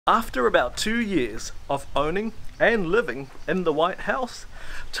After about 2 years of owning and living in the White House,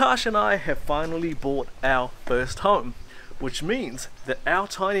 Tash and I have finally bought our first home, which means that our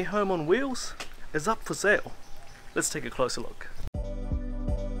tiny home on wheels is up for sale. Let's take a closer look.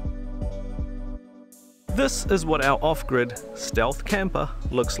 This is what our off-grid stealth camper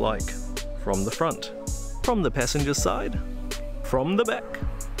looks like from the front, from the passenger side, from the back,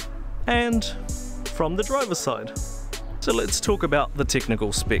 and from the driver's side. So let's talk about the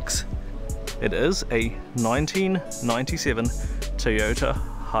technical specs. It is a 1997 Toyota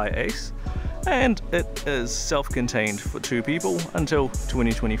Hiace, and it is self-contained for 2 people until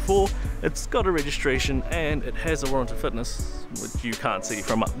 2024. It's got a registration and it has a warranty fitness, which you can't see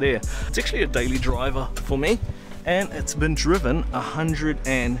from up there. It's actually a daily driver for me, and it's been driven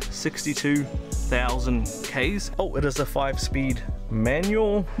 162,000 Ks. Oh, it is a 5-speed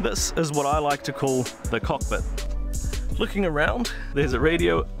manual. This is what I like to call the cockpit. Looking around, there's a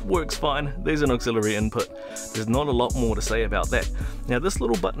radio, works fine, there's an auxiliary input. There's not a lot more to say about that. Now this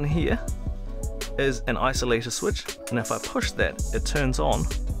little button here is an isolator switch, and if I push that, it turns on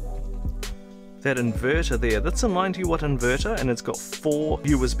that inverter there. That's a 90-watt inverter, and it's got 4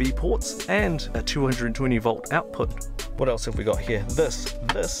 USB ports and a 220 volt output. What else have we got here? This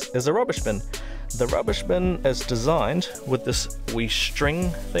is a rubbish bin. The rubbish bin is designed with this wee string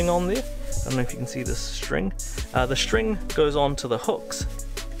thing on there. I don't know if you can see this string. The string goes on to the hooks,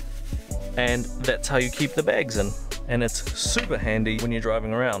 and that's how you keep the bags in. And it's super handy when you're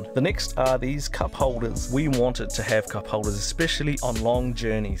driving around. The next are these cup holders. We wanted to have cup holders, especially on long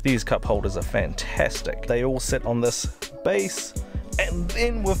journeys. These cup holders are fantastic. They all sit on this base. And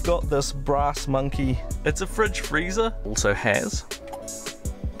then we've got this brass monkey. It's a fridge freezer. Also has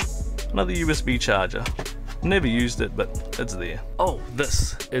another USB charger. Never used it, but it's there. Oh,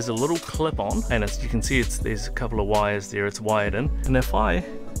 this is a little clip-on, and as you can see, there's a couple of wires there. It's wired in, and if I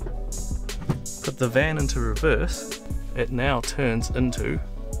put the van into reverse, it now turns into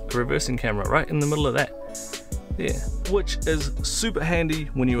a reversing camera right in the middle of that there, which is super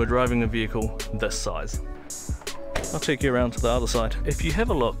handy when you are driving a vehicle this size. I'll take you around to the other side. If you have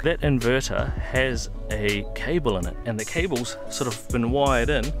a look, that inverter has a cable in it, and the cable's sort of been wired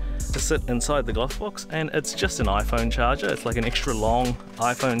in to sit inside the glove box, and it's just an iPhone charger. It's like an extra long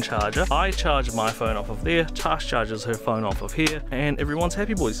iPhone charger. I charge my phone off of there, Tash charges her phone off of here, and everyone's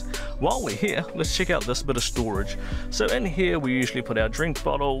happy, boys. While we're here, let's check out this bit of storage. So in here we usually put our drink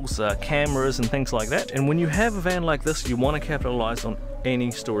bottles, cameras and things like that, and when you have a van like this, you want to capitalize on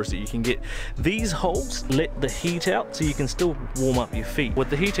any storage that you can get. These holes let the heat out, so you can still warm up your feet with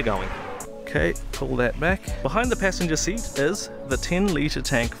the heater going. Okay, pull that back. Behind the passenger seat is the 10-litre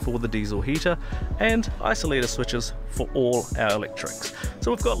tank for the diesel heater and isolator switches for all our electrics. So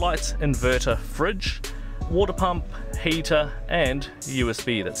we've got lights, inverter, fridge, water pump, heater, and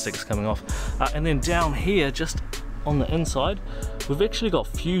USB that stick's coming off. And then down here, just on the inside, we've actually got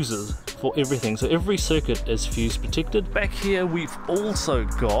fuses for everything. So every circuit is fuse protected. Back here, we've also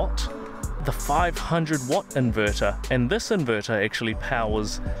got the 500-watt inverter, and this inverter actually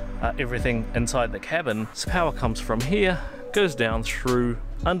powers everything inside the cabin. So power comes from here, goes down through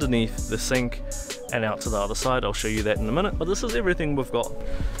underneath the sink and out to the other side. I'll show you that in a minute, but this is everything we've got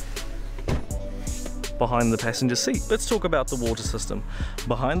behind the passenger seat. Let's talk about the water system.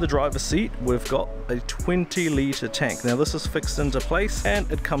 Behind the driver's seat, we've got a 20-litre tank. Now this is fixed into place,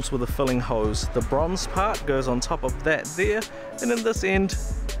 and it comes with a filling hose. The bronze part goes on top of that there, and then this end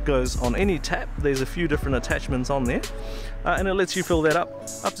goes on any tap. There's a few different attachments on there, and it lets you fill that up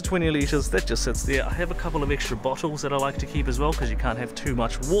to 20 litres. That just sits there. I have a couple of extra bottles that I like to keep as well, because you can't have too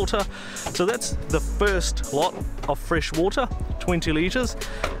much water. So that's the first lot of fresh water, 20 litres.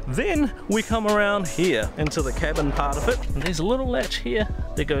 Then we come around here into the cabin part of it, and there's a little latch here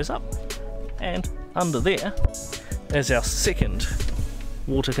that goes up, and under there is our second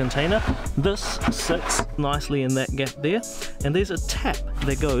water container. This sits nicely in that gap there, and there's a tap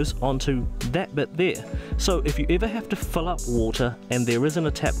that goes onto that bit there. So if you ever have to fill up water and there isn't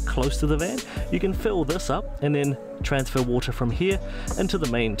a tap close to the van, you can fill this up and then transfer water from here into the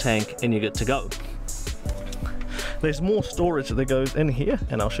main tank, and you're good to go. There's more storage that goes in here,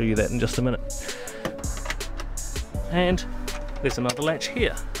 and I'll show you that in just a minute. And there's another latch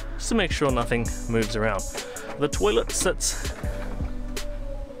here, just to make sure nothing moves around. The toilet sits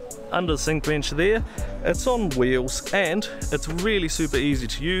under the sink bench there. It's on wheels, and it's really super easy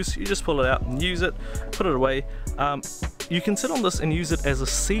to use. You just pull it out and use it, put it away. You can sit on this and use it as a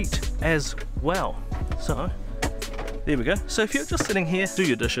seat as well. So there we go. So if you're just sitting here, do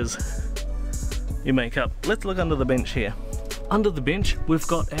your dishes, your makeup. Let's look under the bench here. Under the bench, we've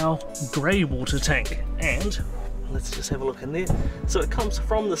got our grey water tank, and let's just have a look in there. So it comes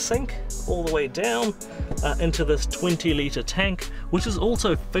from the sink all the way down into this 20-litre tank, which is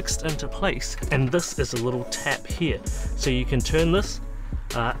also fixed into place. And this is a little tap here. So you can turn this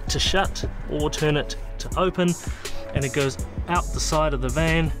to shut or turn it to open, and it goes out the side of the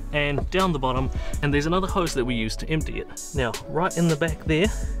van and down the bottom. And there's another hose that we use to empty it. Now, right in the back there,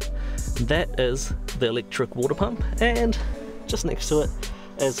 that is the electric water pump, and just next to it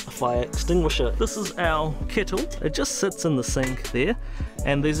is a fire extinguisher. This is our kettle. It just sits in the sink there,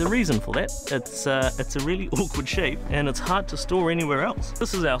 and there's a reason for that. It's a really awkward shape and it's hard to store anywhere else.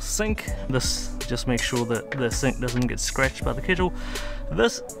 This is our sink. This just makes sure that the sink doesn't get scratched by the kettle.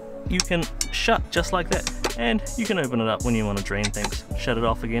 This you can shut just like that, and you can open it up when you want to drain things. Shut it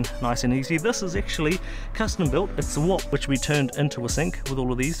off again, nice and easy. This is actually custom built. It's a wok which we turned into a sink with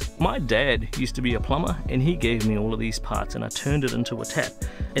all of these. My dad used to be a plumber and he gave me all of these parts, and I turned it into a tap.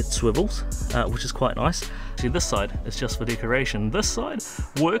 It swivels, which is quite nice. See, this side is just for decoration. This side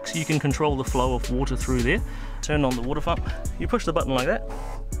works. You can control the flow of water through there. Turn on the water pump. You push the button like that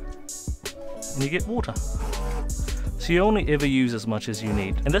and you get water. So you only ever use as much as you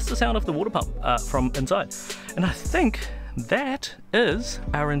need. And that's the sound of the water pump from inside. And I think that is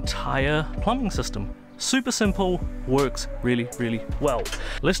our entire plumbing system. Super simple, works really, really well.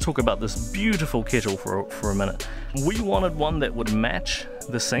 Let's talk about this beautiful kettle for a minute. We wanted one that would match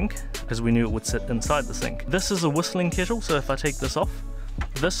the sink, because we knew it would sit inside the sink. This is a whistling kettle, so if I take this off,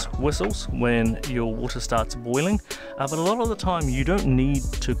 this whistles when your water starts boiling, but a lot of the time you don't need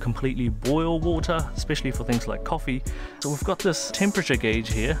to completely boil water, especially for things like coffee. So we've got this temperature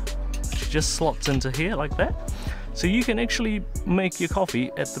gauge here, which just slots into here like that. So you can actually make your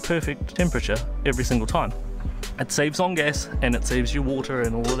coffee at the perfect temperature every single time. It saves on gas and it saves you water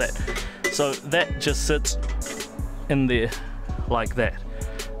and all of that. So that just sits in there like that.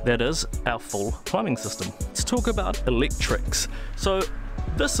 That is our full plumbing system. Let's talk about electrics. So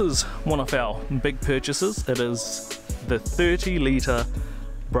this is one of our big purchases. It is the 30-litre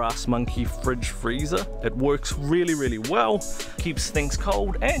Brass Monkey fridge freezer. It works really, really well, keeps things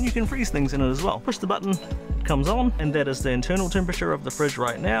cold, and you can freeze things in it as well. Push the button, it comes on, and that is the internal temperature of the fridge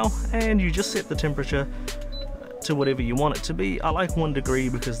right now, and you just set the temperature to whatever you want it to be. I like 1 degree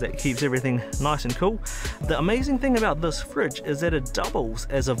because that keeps everything nice and cool. The amazing thing about this fridge is that it doubles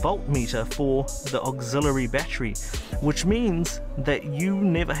as a voltmeter for the auxiliary battery, which means that you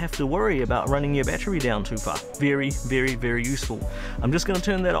never have to worry about running your battery down too far. Very, very, very useful. I'm just going to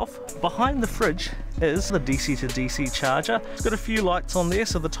turn that off. Behind the fridge is the DC to DC charger. It's got a few lights on there,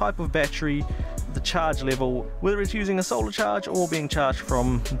 so the type of battery, the charge level, whether it's using a solar charge or being charged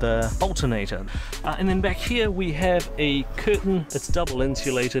from the alternator. And then back here we have a curtain. It's double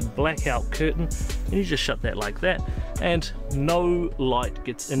insulated blackout curtain, and you just shut that like that and no light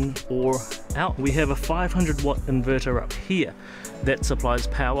gets in or out. We have a 500-watt inverter up here that supplies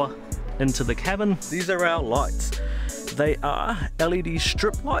power into the cabin. These are our lights. They are LED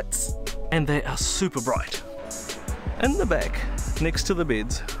strip lights and they are super bright. In the back next to the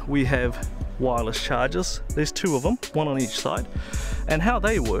beds we have wireless chargers. There's 2 of them, 1 on each side. And how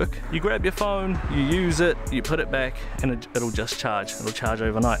they work, you grab your phone, you use it, you put it back, and it'll just charge. It'll charge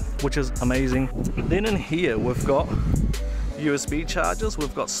overnight, which is amazing. Then in here we've got USB chargers.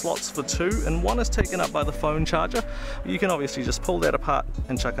 We've got slots for 2, and 1 is taken up by the phone charger. You can obviously just pull that apart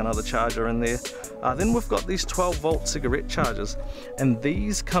and chuck another charger in there. Then we've got these 12-volt cigarette chargers, and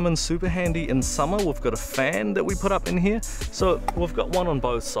these come in super handy in summer. We've got a fan that we put up in here, so we've got 1 on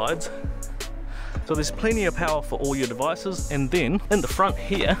both sides. So there's plenty of power for all your devices. And then in the front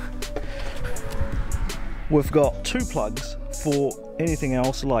here we've got 2 plugs for anything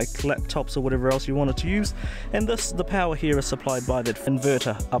else like laptops or whatever else you wanted to use, and the power here is supplied by that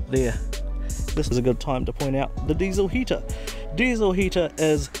inverter up there. This is a good time to point out the diesel heater. Diesel heater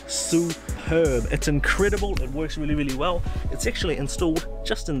is superb. It's incredible. It works really, really well. It's actually installed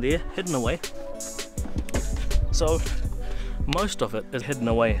just in there, hidden away. So most of it is hidden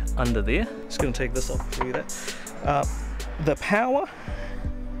away under there. Just going to take this off to show you that. The power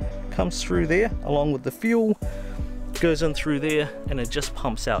comes through there along with the fuel, goes in through there, and it just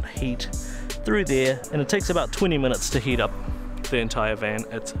pumps out heat through there, and it takes about 20 minutes to heat up the entire van.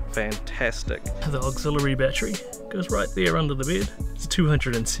 It's fantastic. The auxiliary battery goes right there under the bed. It's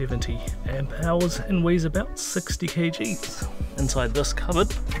 270 amp hours and weighs about 60 kgs. Inside this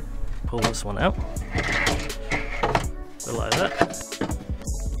cupboard, pull this one out. Like that.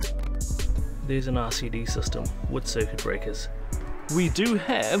 There's an RCD system with circuit breakers. We do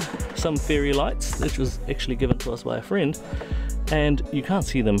have some fairy lights, which was actually given to us by a friend, and you can't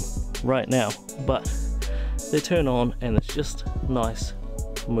see them right now, but they turn on and it's just nice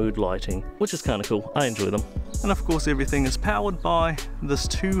mood lighting, which is kind of cool. I enjoy them. And of course everything is powered by this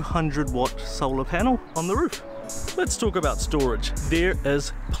 200-watt solar panel on the roof. Let's talk about storage. There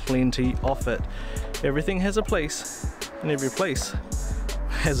is plenty of it. Everything has a place, and every place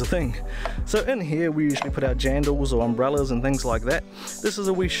has a thing. So in here we usually put our jandals or umbrellas and things like that. This is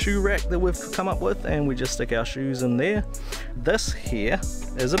a wee shoe rack that we've come up with, and we just stick our shoes in there. This here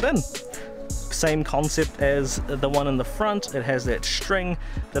is a bin. Same concept as the one in the front. It has that string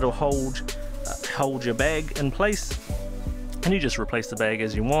that'll hold your bag in place, and you just replace the bag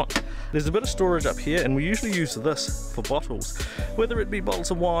as you want. There's a bit of storage up here, and we usually use this for bottles, whether it be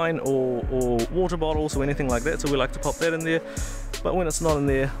bottles of wine or water bottles or anything like that, so we like to pop that in there. But when it's not in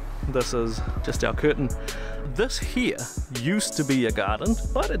there, this is just our curtain. This here used to be a garden,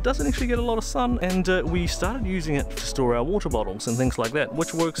 but it doesn't actually get a lot of sun, and we started using it to store our water bottles and things like that,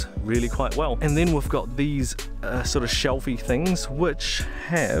 which works really quite well. And then we've got these sort of shelfy things which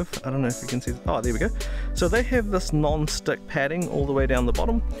have, I don't know if you can see, oh there we go. So they have this non-stick padding all the way down the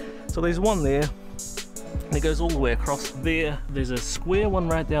bottom. So there's one there, and it goes all the way across there. There's a square one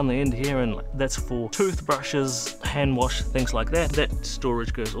right down the end here, and that's for toothbrushes, hand wash, things like that. That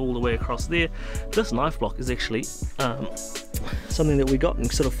storage goes all the way across there. This knife block is actually something that we got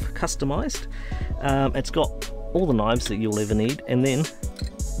and sort of customized. It's got all the knives that you'll ever need, and then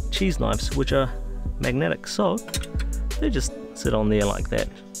cheese knives, which are magnetic, so they just sit on there like that.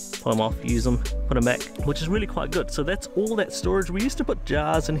 Pull them off, use them, put them back, which is really quite good. So that's all that storage. We used to put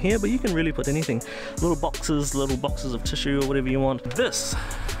jars in here, but you can really put anything. Little boxes of tissue or whatever you want. This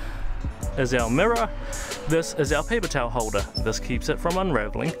is our mirror. This is our paper towel holder. This keeps it from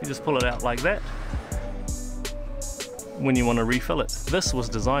unraveling. You just pull it out like that when you want to refill it. This was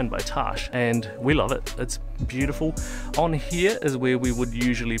designed by Tash, and we love it. It's beautiful. On here is where we would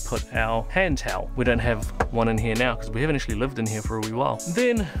usually put our hand towel. We don't have one in here now because we haven't actually lived in here for a wee while.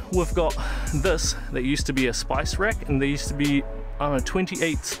 Then we've got this that used to be a spice rack, and there used to be, I don't know,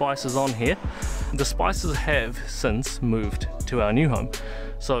 28 spices on here. The spices have since moved to our new home.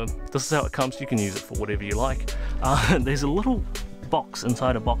 So this is how it comes. You can use it for whatever you like. There's a little box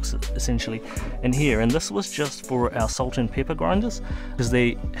inside a box essentially in here, and this was just for our salt and pepper grinders because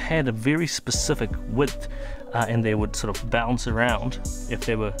they had a very specific width and they would sort of bounce around if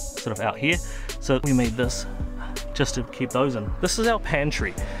they were sort of out here, so we made this just to keep those in. This is our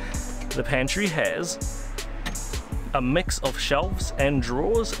pantry. The pantry has a mix of shelves and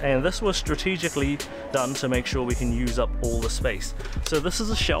drawers, and this was strategically done to make sure we can use up all the space. So this is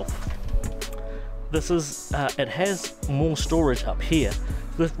a shelf. This is, it has more storage up here,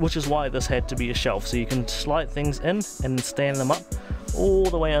 which is why this had to be a shelf. So you can slide things in and stand them up all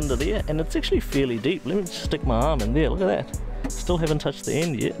the way under there, and it's actually fairly deep. Let me just stick my arm in there, look at that. Still haven't touched the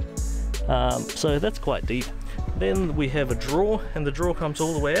end yet. So that's quite deep. Then we have a drawer, and the drawer comes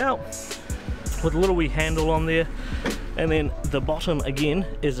all the way out with a little wee handle on there. And then the bottom again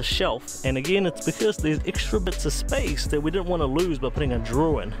is a shelf, and again it's because there's extra bits of space that we didn't want to lose by putting a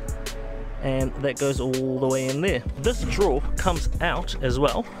drawer in. And that goes all the way in there. This drawer comes out as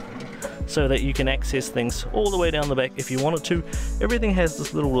well, so that you can access things all the way down the back if you wanted to. Everything has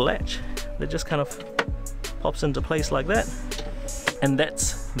this little latch that just kind of pops into place like that. And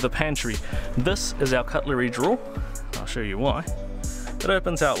that's the pantry. This is our cutlery drawer. I'll show you why. It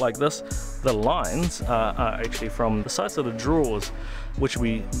opens out like this. The lines are actually from the size of the drawers, which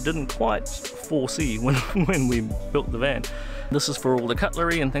we didn't quite foresee when we built the van. This is for all the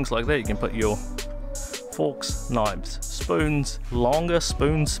cutlery and things like that. You can put your forks, knives, spoons, longer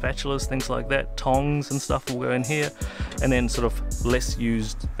spoons, spatulas, things like that, tongs and stuff will go in here, and then sort of less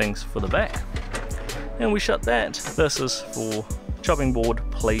used things for the back. And we shut that. This is for chopping board,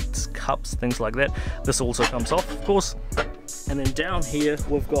 plates, cups, things like that. This also comes off, of course. And then down here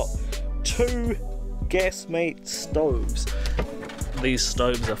we've got 2 gas-made stoves. These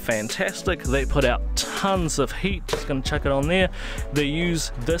stoves are fantastic. They put out tons of heat. Just gonna chuck it on there. They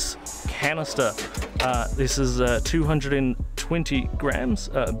use this canister. This is 220 grams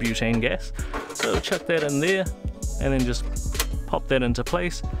butane gas. So chuck that in there and then just pop that into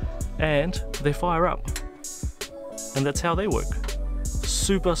place, and they fire up. And that's how they work.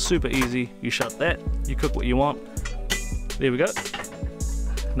 Super, super easy. You shut that, you cook what you want. There we go.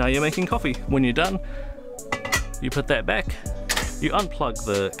 Now you're making coffee. When you're done, you put that back. You unplug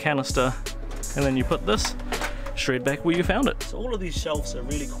the canister, and then you put this straight back where you found it. So all of these shelves are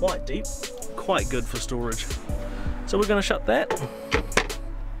really quite deep, quite good for storage. So we're going to shut that,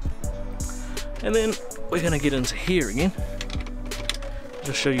 and then we're going to get into here again.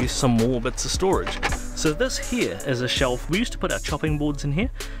 Just show you some more bits of storage. So this here is a shelf. We used to put our chopping boards in here,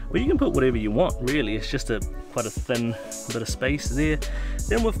 but you can put whatever you want really. It's just quite a thin bit of space there.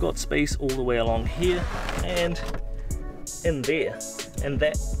 Then we've got space all the way along here and in there, and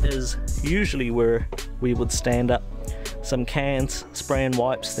that is usually where we would stand up some cans, spray and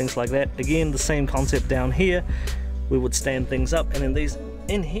wipes, things like that. Again, the same concept down here. We would stand things up, and then these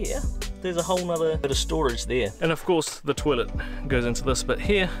in here, there's a whole nother bit of storage there. And of course the toilet goes into this bit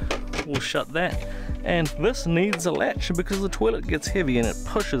here. We'll shut that, and this needs a latch because the toilet gets heavy and it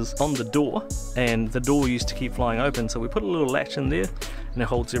pushes on the door, and the door used to keep flying open, so we put a little latch in there and it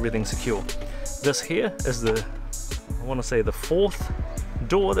holds everything secure. This here is I want to say the 4th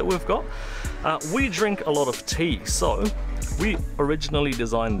door that we've got. We drink a lot of tea, so we originally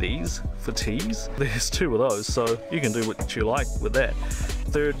designed these for teas. There's 2 of those, so you can do what you like with that.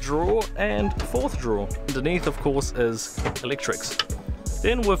 3rd drawer and 4th drawer. Underneath, of course, is electrics.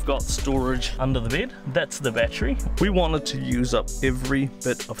 Then we've got storage under the bed. That's the battery. We wanted to use up every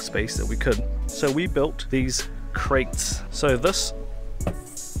bit of space that we could, so we built these crates. So this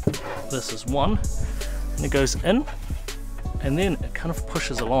is one, and it goes in, and then it kind of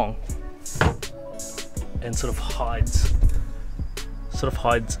pushes along and sort of hides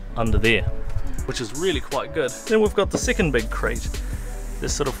under there, which is really quite good. Then we've got the second big crate.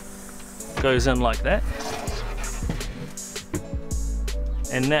 This sort of goes in like that,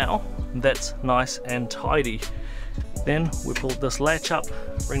 and now that's nice and tidy. Then we pull this latch up,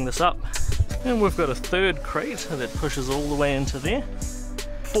 bring this up, and we've got a 3rd crate that pushes all the way into there.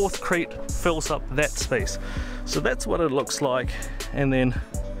 4th crate fills up that space. So that's what it looks like, and then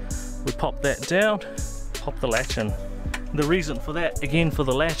we pop that down, pop the latch in. The reason for that, again for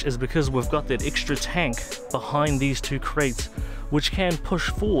the latch, is because we've got that extra tank behind these 2 crates, which can push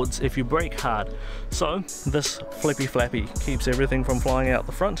forwards if you brake hard. So this flippy flappy keeps everything from flying out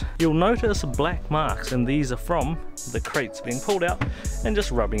the front. You'll notice black marks, and these are from the crates being pulled out and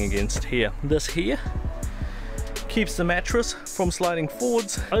just rubbing against here. This here keeps the mattress from sliding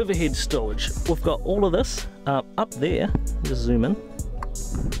forwards. Overhead storage. We've got all of this up there. Just zoom in.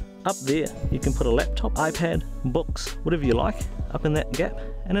 Up there you can put a laptop, iPad, books, whatever you like, up in that gap.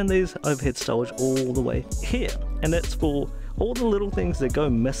 And then there's overhead storage all the way here, and that's for all the little things that go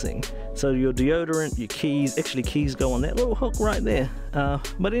missing. So your deodorant, your keys, actually keys go on that little hook right there,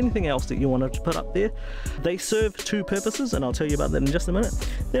 but anything else that you wanted to put up there. They serve 2 purposes, and I'll tell you about that in just a minute.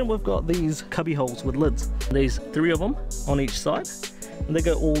 Then we've got these cubby holes with lids. There's 3 of them on each side, and they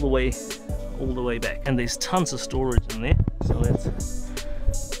go all the way back, and there's tons of storage in there. So that's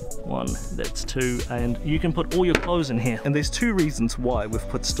 1, that's 2, and you can put all your clothes in here. And there's 2 reasons why we've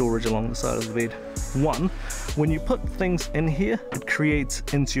put storage along the side of the bed. 1, when you put things in here, it creates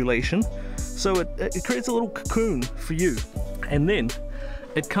insulation, so it creates a little cocoon for you, and then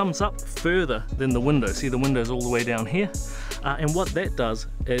it comes up further than the window. See, the window's all the way down here, and what that does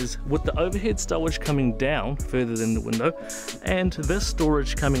is, with the overhead storage coming down further than the window, and this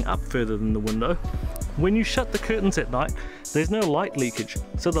storage coming up further than the window, when you shut the curtains at night, there's no light leakage,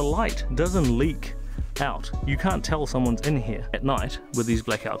 so the light doesn't leak out. You can't tell someone's in here at night with these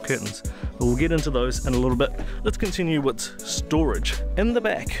blackout curtains, but we'll get into those in a little bit. Let's continue with storage. In the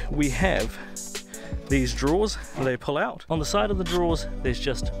back we have these drawers. They pull out. On the side of the drawers there's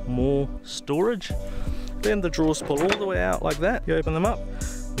just more storage. Then the drawers pull all the way out like that. You open them up,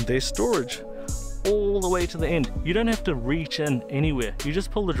 there's storage all the way to the end. You don't have to reach in anywhere, you just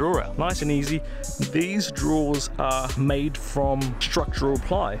pull the drawer out. Nice and easy. These drawers are made from structural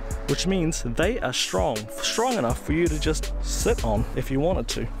ply, which means they are strong enough for you to just sit on if you wanted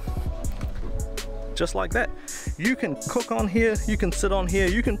to. Just like that. You can cook on here, you can sit on here,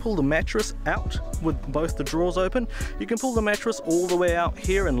 you can pull the mattress out with both the drawers open. You can pull the mattress all the way out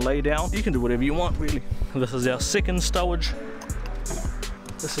here and lay down. You can do whatever you want really. This is our second stowage.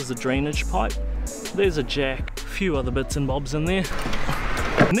 This is a drainage pipe. There's a jack, a few other bits and bobs in there.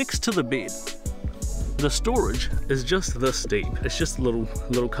 Next to the bed, the storage is just this deep. It's just a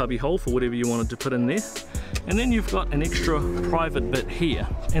little cubby hole for whatever you wanted to put in there. And then you've got an extra private bit here.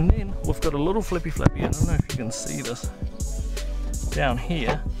 And then we've got a little flippy flappy, I don't know if you can see this, down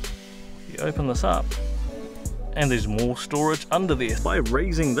here. You open this up, and there's more storage under there. By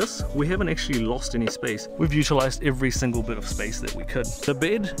raising this, we haven't actually lost any space. We've utilized every single bit of space that we could. The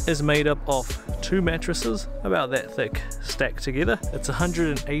bed is made up of 2 mattresses, about that thick, stacked together. It's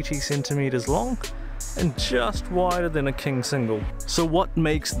 180 centimeters long and just wider than a king single. So what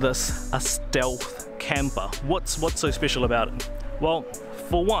makes this a stealth camper? What's so special about it? Well,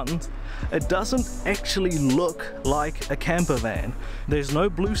 for one, it doesn't actually look like a camper van. There's no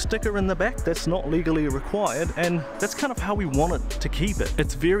blue sticker in the back, that's not legally required, and that's kind of how we wanted to keep it.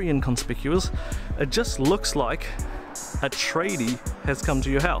 It's very inconspicuous. It just looks like a tradie has come to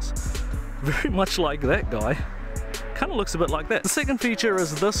your house. Very much like that guy. Kind of looks a bit like that. The second feature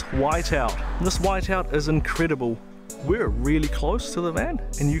is this whiteout. This whiteout is incredible. We're really close to the van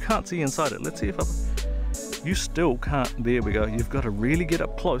and you can't see inside it. Let's see if you still can't. There we go. You've got to really get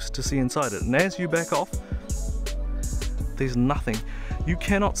up close to see inside it. And as you back off, there's nothing. You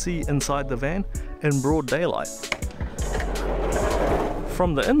cannot see inside the van in broad daylight.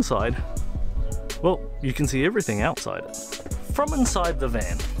 From the inside, well, you can see everything outside it. From inside the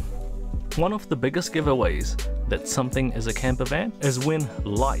van, one of the biggest giveaways that something is a camper van is when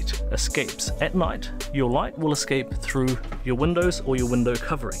light escapes. At night, your light will escape through your windows or your window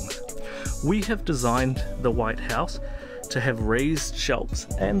coverings. We have designed the Whitehouse to have raised shelves,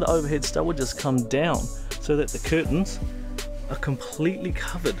 and the overhead stowages come down so that the curtains are completely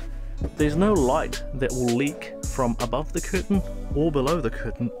covered. There's no light that will leak from above the curtain or below the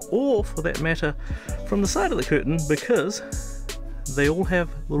curtain, or for that matter from the side of the curtain, because they all have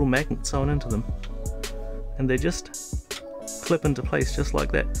little magnets sewn into them and they just clip into place just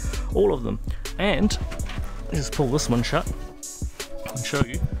like that, all of them. And just pull this one shut and show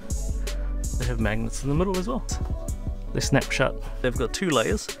you. They have magnets in the middle as well. They snap shut. They've got 2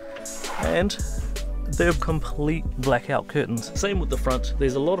 layers and they're complete blackout curtains. Same with the front.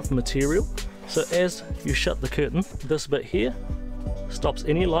 There's a lot of material, so as you shut the curtain, this bit here stops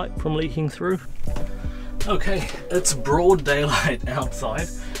any light from leaking through. Okay, it's broad daylight outside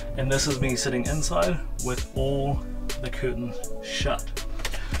and this is me sitting inside with all the curtains shut.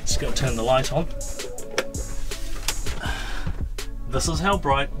 Just gonna turn the light on. This is how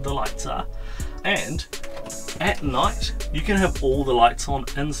bright the lights are, and at night you can have all the lights on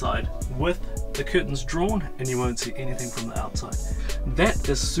inside with the curtains drawn and you won't see anything from the outside. That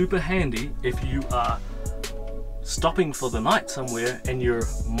is super handy if you are stopping for the night somewhere and you're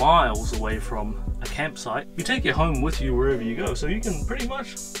miles away from a campsite. You take your home with you wherever you go, so you can pretty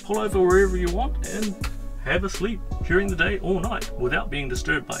much pull over wherever you want and have a sleep during the day or night without being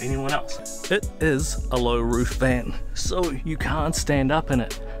disturbed by anyone else. It is a low roof van, so you can't stand up in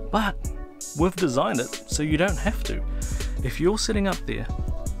it, but we've designed it so you don't have to. If you're sitting up there,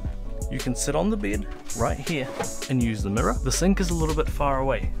 you can sit on the bed right here and use the mirror. The sink is a little bit far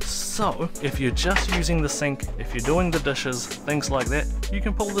away, so if you're just using the sink, if you're doing the dishes, things like that, you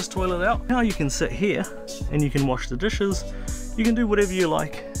can pull this toilet out. Now you can sit here and you can wash the dishes. You can do whatever you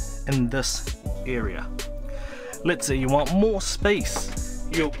like in this area. Let's say you want more space,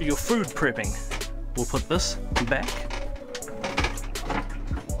 your food prepping. We'll put this back.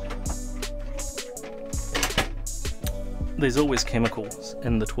 There's always chemicals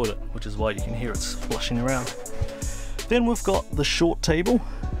in the toilet, which is why you can hear it splashing around. Then we've got the short table.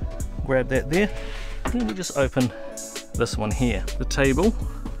 Grab that there. Then we just open this one here. The table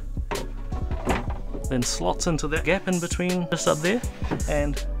then slots into that gap in between, just up there,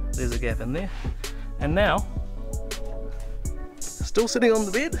 and there's a gap in there. And now, still sitting on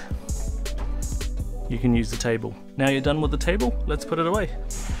the bed, you can use the table. Now you're done with the table, let's put it away.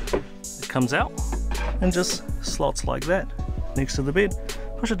 It comes out and just slots like that next to the bed.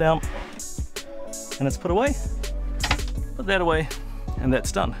 Push it down and it's put away. Put that away and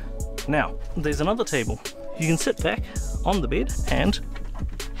that's done. Now there's another table. You can sit back on the bed and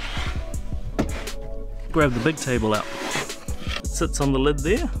grab the big table out. It sits on the lid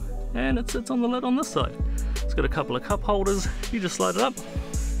there and it sits on the lid on this side. It's got a couple of cup holders. You just slide it up,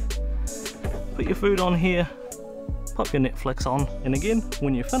 put your food on here, pop your Netflix on, and again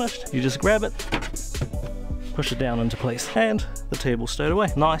when you're finished you just grab it, push it down into place, and the table stowed away.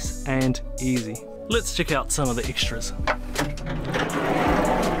 Nice and easy. Let's check out some of the extras.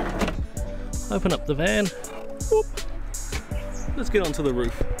 Open up the van. Whoop. Let's get onto the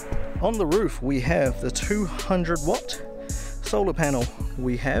roof. On the roof we have the 200 watt solar panel.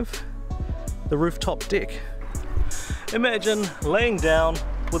 We have the rooftop deck. Imagine laying down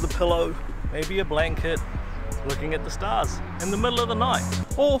with a pillow, maybe a blanket, looking at the stars in the middle of the night.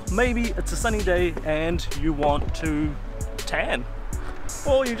 Or maybe it's a sunny day and you want to tan,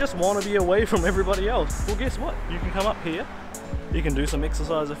 or you just want to be away from everybody else. Well, guess what? You can come up here, you can do some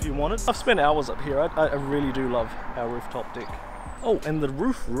exercise if you wanted. I've spent hours up here. I really do love our rooftop deck. Oh, and the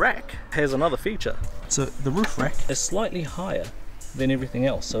roof rack has another feature. So the roof rack is slightly higher than everything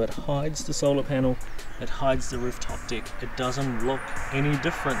else, so it hides the solar panel, it hides the rooftop deck. It doesn't look any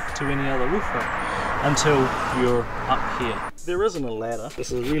different to any other roof rack until you're up here. There isn't a ladder.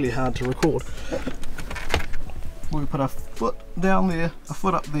 This is really hard to record. we put a foot down there, a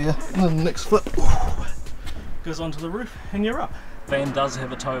foot up there, and then the next foot goes onto the roof and you're up. Van does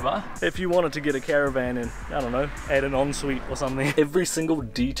have a tow bar. If you wanted to get a caravan and, I don't know, add an ensuite or something. Every single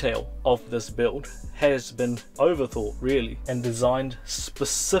detail of this build has been overthought, really, and designed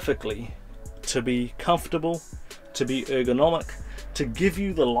specifically to be comfortable, to be ergonomic, to give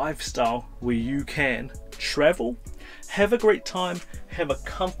you the lifestyle where you can travel, have a great time, have a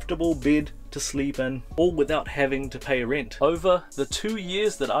comfortable bed to sleep in, all without having to pay rent. Over the 2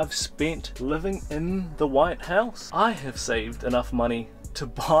 years that I've spent living in the Whitehouse, I have saved enough money to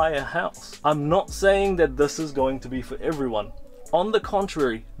buy a house. I'm not saying that this is going to be for everyone. On the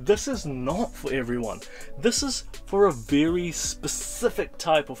contrary, this is not for everyone. This is for a very specific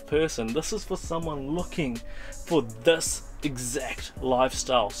type of person. This is for someone looking for this exact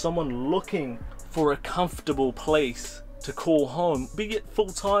lifestyle, someone looking for a comfortable place to call home, be it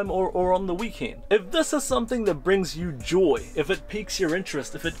full-time or on the weekend. If this is something that brings you joy, if it piques your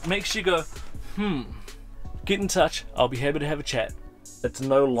interest, if it makes you go, get in touch, I'll be happy to have a chat. It's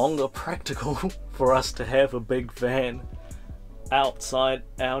no longer practical for us to have a big van outside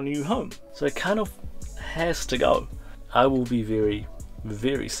our new home, so it kind of has to go. I will be very,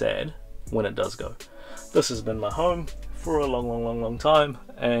 very sad when it does go. This has been my home for a long time,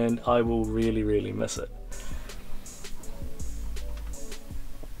 and I will really, really miss it.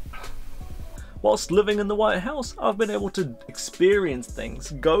 Whilst living in the Whitehouse, I've been able to experience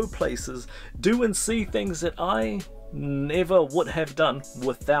things, go places, do and see things that I never would have done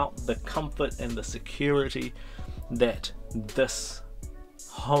without the comfort and the security that this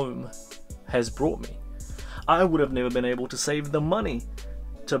home has brought me. I would have never been able to save the money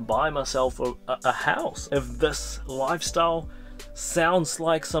to buy myself a house if this lifestyle sounds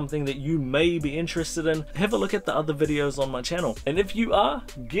like something that you may be interested in. Have a look at the other videos on my channel, and if you are,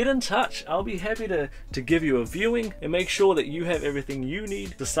 get in touch. I'll be happy to give you a viewing and make sure that you have everything you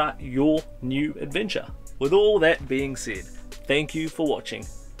need to start your new adventure. With all that being said, thank you for watching.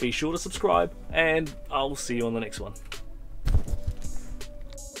 Be sure to subscribe, and I'll see you on the next one.